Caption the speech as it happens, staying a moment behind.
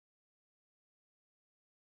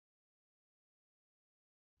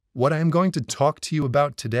What I am going to talk to you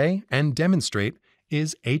about today and demonstrate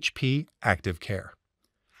is HP ActiveCare.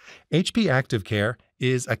 HP ActiveCare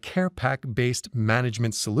is a care pack-based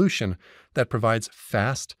management solution that provides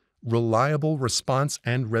fast, reliable response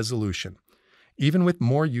and resolution, even with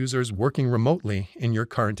more users working remotely in your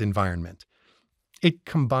current environment. It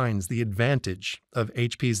combines the advantage of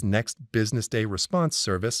HP's Next Business Day Response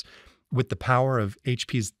service with the power of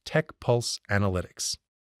HP's TechPulse analytics.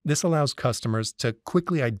 This allows customers to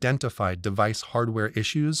quickly identify device hardware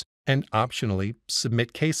issues and optionally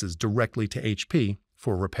submit cases directly to HP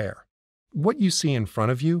for repair. What you see in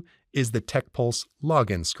front of you is the TechPulse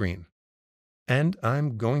login screen. And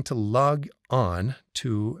I'm going to log on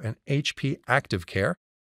to an HP ActiveCare,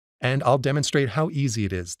 and I'll demonstrate how easy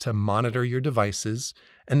it is to monitor your devices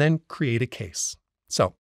and then create a case.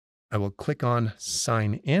 So I will click on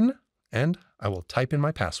Sign In, and I will type in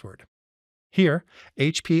my password. Here,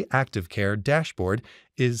 HP ActiveCare dashboard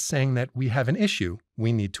is saying that we have an issue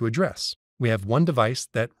we need to address. We have one device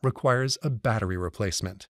that requires a battery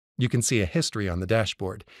replacement. You can see a history on the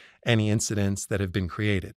dashboard, any incidents that have been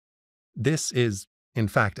created. This is, in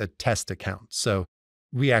fact, a test account, so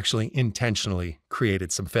we actually intentionally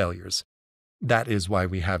created some failures. That is why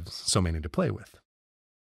we have so many to play with.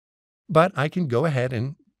 But I can go ahead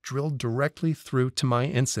and drill directly through to my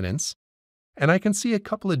incidents, and I can see a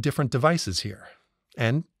couple of different devices here.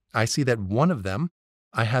 And I see that one of them,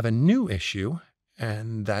 I have a new issue,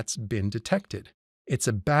 and that's been detected. It's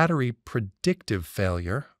a battery predictive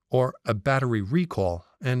failure or a battery recall,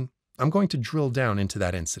 and I'm going to drill down into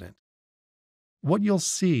that incident. What you'll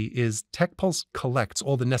see is TechPulse collects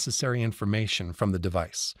all the necessary information from the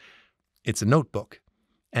device. It's a notebook,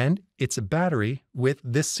 and it's a battery with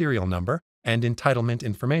this serial number and entitlement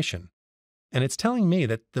information. And it's telling me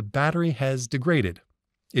that the battery has degraded.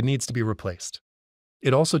 It needs to be replaced.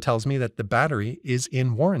 It also tells me that the battery is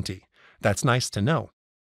in warranty. That's nice to know.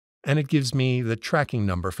 And it gives me the tracking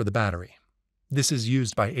number for the battery. This is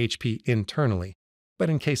used by HP internally, but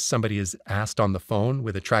in case somebody is asked on the phone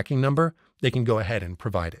with a tracking number, they can go ahead and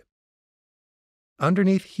provide it.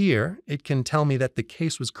 Underneath here, it can tell me that the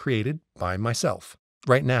case was created by myself.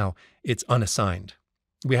 Right now, it's unassigned.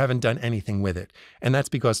 We haven't done anything with it, and that's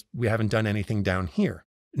because we haven't done anything down here.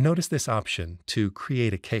 Notice this option to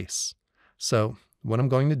create a case. So what I'm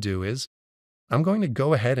going to do is I'm going to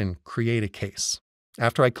go ahead and create a case.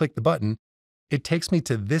 After I click the button, it takes me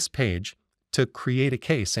to this page to create a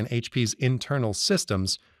case in HP's internal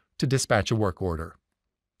systems to dispatch a work order.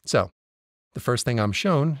 So the first thing I'm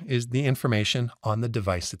shown is the information on the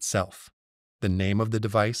device itself, the name of the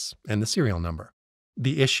device and the serial number,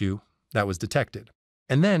 the issue that was detected.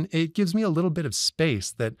 And then it gives me a little bit of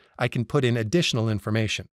space that I can put in additional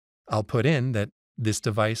information. I'll put in that this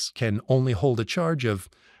device can only hold a charge of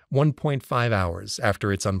 1.5 hours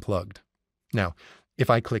after it's unplugged. Now, if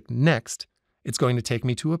I click Next, it's going to take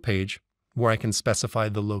me to a page where I can specify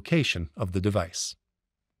the location of the device.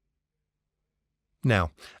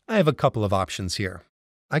 Now, I have a couple of options here.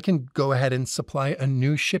 I can go ahead and supply a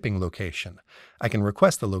new shipping location. I can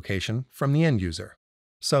request the location from the end user.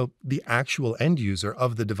 So the actual end user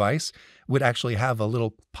of the device would actually have a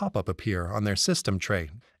little pop-up appear on their system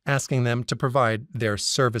tray, asking them to provide their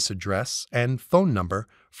service address and phone number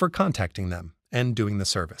for contacting them and doing the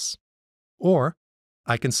service. Or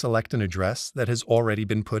I can select an address that has already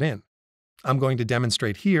been put in. I'm going to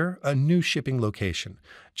demonstrate here a new shipping location,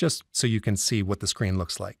 just so you can see what the screen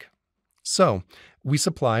looks like. So we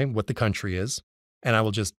supply what the country is, and I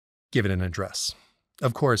will just give it an address.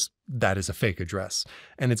 Of course, that is a fake address,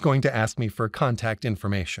 and it's going to ask me for contact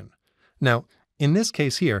information. Now, in this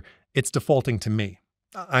case here, it's defaulting to me.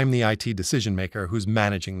 I'm the IT decision maker who's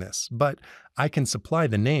managing this, but I can supply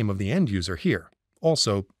the name of the end user here,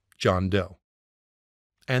 also John Doe.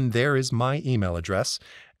 And there is my email address,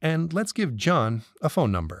 and let's give John a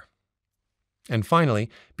phone number. And finally,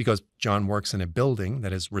 because John works in a building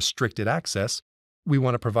that has restricted access, we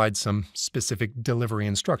want to provide some specific delivery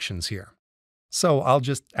instructions here. So I'll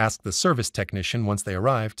just ask the service technician once they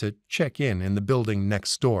arrive to check in the building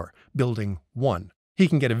next door, Building 1. He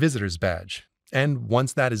can get a visitor's badge. And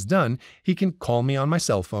once that is done, he can call me on my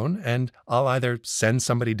cell phone, and I'll either send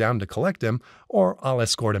somebody down to collect him or I'll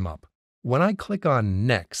escort him up. When I click on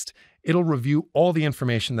Next, it'll review all the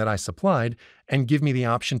information that I supplied and give me the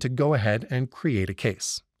option to go ahead and create a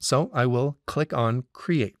case. So I will click on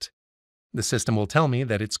Create. The system will tell me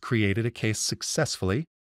that it's created a case successfully.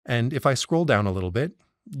 And if I scroll down a little bit,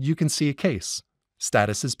 you can see a case.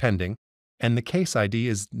 Status is pending, and the case ID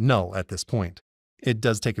is null at this point. It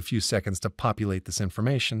does take a few seconds to populate this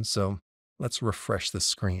information, so let's refresh the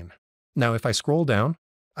screen. Now, if I scroll down,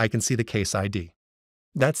 I can see the case ID.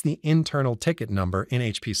 That's the internal ticket number in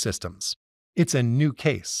HP systems. It's a new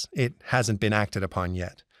case. It hasn't been acted upon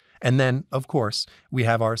yet. And then, of course, we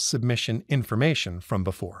have our submission information from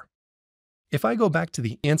before. If I go back to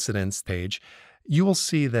the incidents page, you will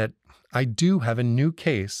see that I do have a new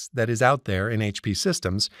case that is out there in HP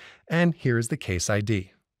systems, and here's the case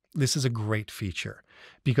ID. This is a great feature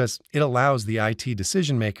because it allows the IT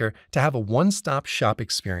decision maker to have a one-stop shop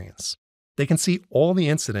experience. They can see all the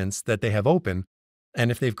incidents that they have open,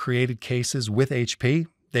 and if they've created cases with HP,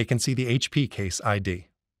 they can see the HP case ID.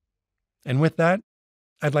 And with that,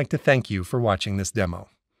 I'd like to thank you for watching this demo.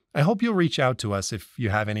 I hope you'll reach out to us if you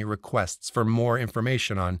have any requests for more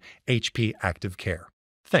information on HP Active Care.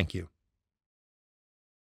 Thank you.